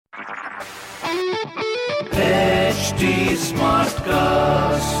HT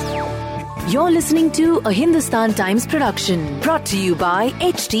Smartcast. You're listening to a Hindustan Times production brought to you by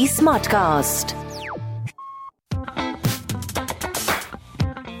HT Smartcast.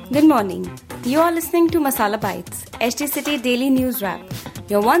 Good morning. You are listening to Masala Bites, HT City Daily News Wrap,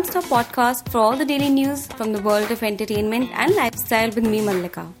 your one-stop podcast for all the daily news from the world of entertainment and lifestyle with me,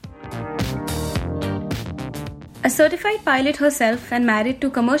 Mallika. A certified pilot herself and married to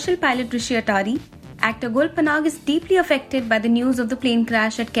commercial pilot Rishi Attari, actor Gul Panag is deeply affected by the news of the plane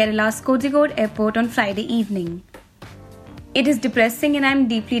crash at Kerala's Kozhikode airport on Friday evening. It is depressing and I am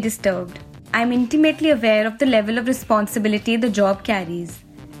deeply disturbed. I am intimately aware of the level of responsibility the job carries.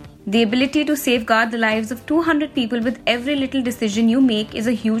 The ability to safeguard the lives of 200 people with every little decision you make is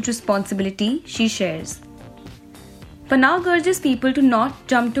a huge responsibility, she shares. Panag urges people to not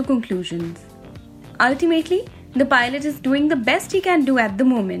jump to conclusions. Ultimately, the pilot is doing the best he can do at the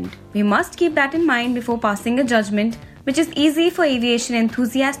moment. We must keep that in mind before passing a judgment, which is easy for aviation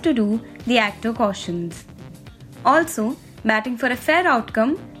enthusiasts to do, the actor cautions. Also, batting for a fair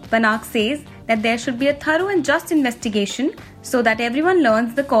outcome, Panag says that there should be a thorough and just investigation so that everyone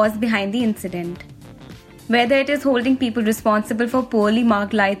learns the cause behind the incident. Whether it is holding people responsible for poorly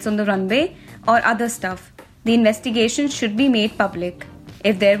marked lights on the runway or other stuff, the investigation should be made public.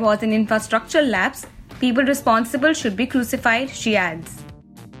 If there was an infrastructural lapse, people responsible should be crucified, she adds.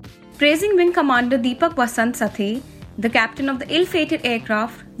 Praising Wing Commander Deepak Vasant Sathe, the captain of the ill-fated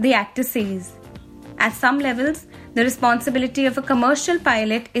aircraft, the actor says, at some levels, the responsibility of a commercial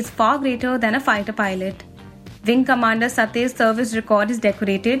pilot is far greater than a fighter pilot. Wing Commander Sathe's service record is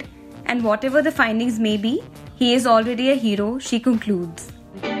decorated, and whatever the findings may be, he is already a hero, she concludes.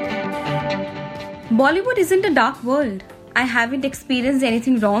 Bollywood isn't a dark world. I haven't experienced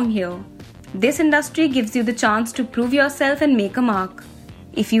anything wrong here. This industry gives you the chance to prove yourself and make a mark.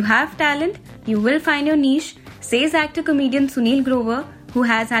 If you have talent, you will find your niche, says actor-comedian Sunil Grover, who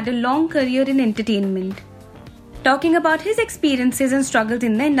has had a long career in entertainment. Talking about his experiences and struggles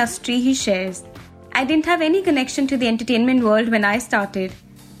in the industry, he shares, I didn't have any connection to the entertainment world when I started.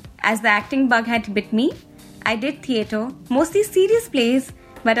 As the acting bug had bit me, I did theatre, mostly serious plays,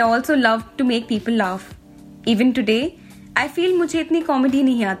 but I also loved to make people laugh. Even today, I feel मुझे इतनी comedy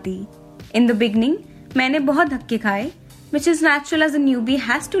नहीं आती. In the beginning, मैंने बहुत धक्के खाए, which is natural as a newbie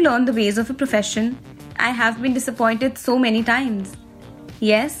has to learn the ways of a profession. I have been disappointed so many times.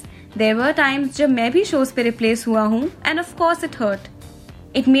 Yes, there were times जब मैं भी shows पे replace हुआ हूँ, and of course it hurt.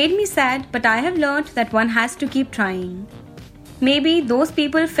 It made me sad, but I have learned that one has to keep trying. Maybe those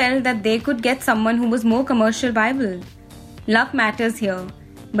people felt that they could get someone who was more commercial viable. Luck matters here,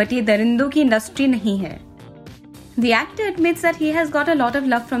 but ये दरिंदों की industry नहीं है. The actor admits that he has got a lot of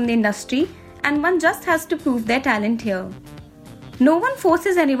love from the industry and one just has to prove their talent here. No one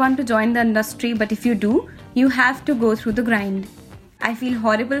forces anyone to join the industry, but if you do, you have to go through the grind. I feel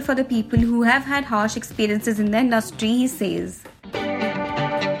horrible for the people who have had harsh experiences in the industry, he says.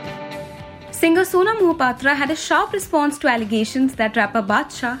 Singer Sonam Mohapatra had a sharp response to allegations that rapper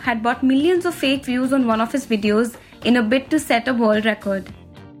Badshah had bought millions of fake views on one of his videos in a bid to set a world record.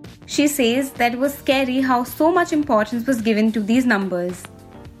 She says that it was scary how so much importance was given to these numbers.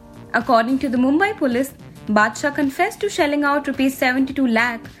 According to the Mumbai police, Badshah confessed to shelling out Rs 72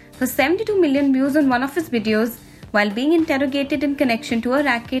 lakh for 72 million views on one of his videos while being interrogated in connection to a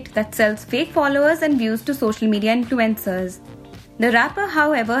racket that sells fake followers and views to social media influencers. The rapper,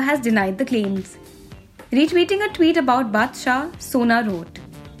 however, has denied the claims. Retweeting a tweet about Badshah, Sona wrote,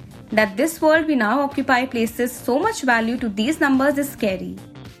 that this world we now occupy places so much value to these numbers is scary.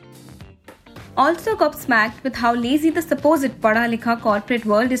 Also gobsmacked with how lazy the supposed pada-likha corporate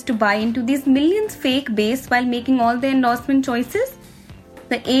world is to buy into these millions fake base while making all their endorsement choices,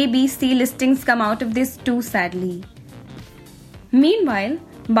 the A, B, C listings come out of this too sadly. Meanwhile,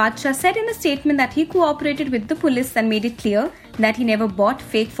 Badshah said in a statement that he cooperated with the police and made it clear that he never bought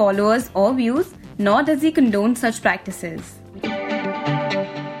fake followers or views, nor does he condone such practices.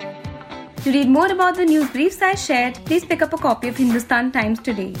 To read more about the news briefs I shared, please pick up a copy of Hindustan Times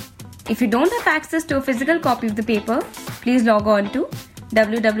today. If you don't have access to a physical copy of the paper, please log on to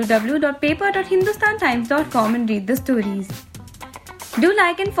www.paper.hindustantimes.com and read the stories. Do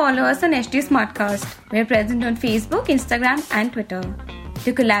like and follow us on HT Smartcast. We are present on Facebook, Instagram and Twitter.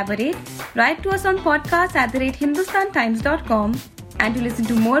 To collaborate, write to us on podcast@hindustantimes.com and to listen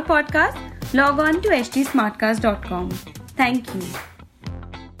to more podcasts, log on to htsmartcast.com. Thank you.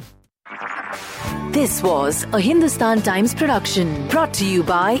 This was a Hindustan Times production brought to you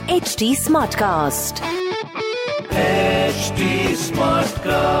by HT Smartcast. HT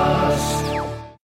Smartcast.